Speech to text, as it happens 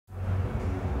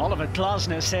Oliver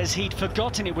Glasner says he'd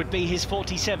forgotten it would be his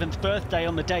 47th birthday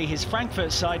on the day his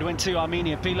Frankfurt side went to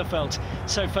Arminia Bielefeld.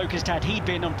 So focused had he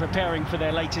been on preparing for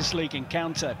their latest league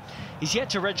encounter. He's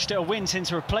yet to register a win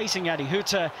since replacing Adi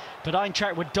Hutter, but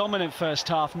Eintracht were dominant first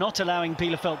half, not allowing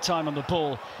Bielefeld time on the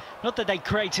ball. Not that they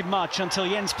created much until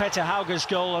Jens-Peter Hauge's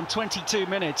goal on 22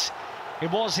 minutes. It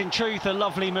was, in truth, a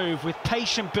lovely move with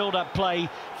patient build-up play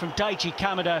from Daichi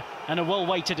Kamada and a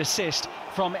well-weighted assist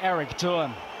from Eric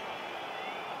Thurm.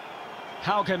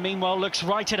 Hauge, meanwhile, looks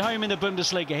right at home in the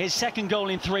Bundesliga. His second goal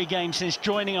in 3 games since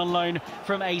joining on loan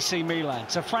from AC Milan.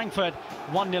 So Frankfurt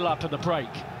 1-0 up at the break.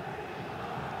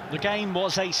 The game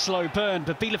was a slow burn,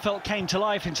 but Bielefeld came to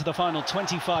life into the final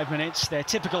 25 minutes, their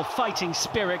typical fighting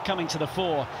spirit coming to the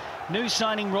fore. New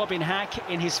signing Robin Hack,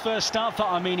 in his first start for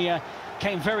Arminia,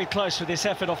 came very close with this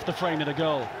effort off the frame of the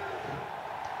goal.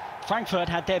 Frankfurt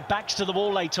had their backs to the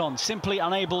wall late on, simply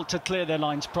unable to clear their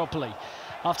lines properly.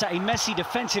 After a messy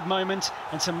defensive moment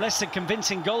and some less than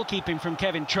convincing goalkeeping from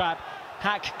Kevin Trapp,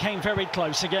 Hack came very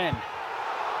close again.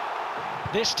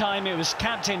 This time it was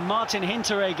captain Martin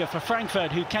Hinteregger for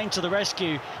Frankfurt who came to the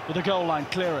rescue with a goal line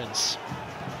clearance.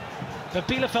 But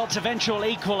Bielefeld's eventual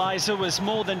equaliser was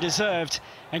more than deserved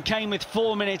and came with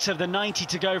 4 minutes of the 90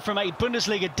 to go from a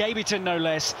Bundesliga debutant, no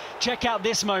less. Check out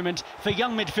this moment for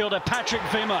young midfielder Patrick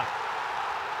Wimmer.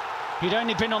 He'd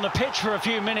only been on the pitch for a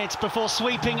few minutes before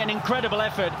sweeping an incredible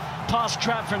effort past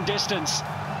Trapp from distance.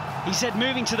 He said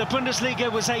moving to the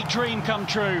Bundesliga was a dream come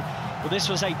true. Well, this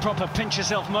was a proper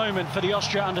pinch-yourself moment for the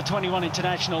Austria under-21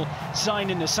 international, signed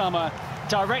in the summer.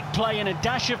 Direct play and a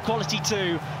dash of quality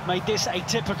too made this a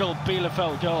typical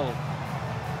Bielefeld goal.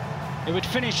 It would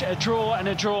finish a draw, and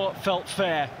a draw felt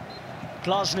fair.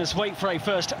 Glasner's wait for a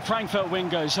first Frankfurt win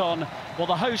goes on, while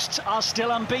the hosts are still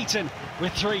unbeaten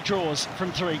with 3 draws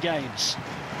from 3 games.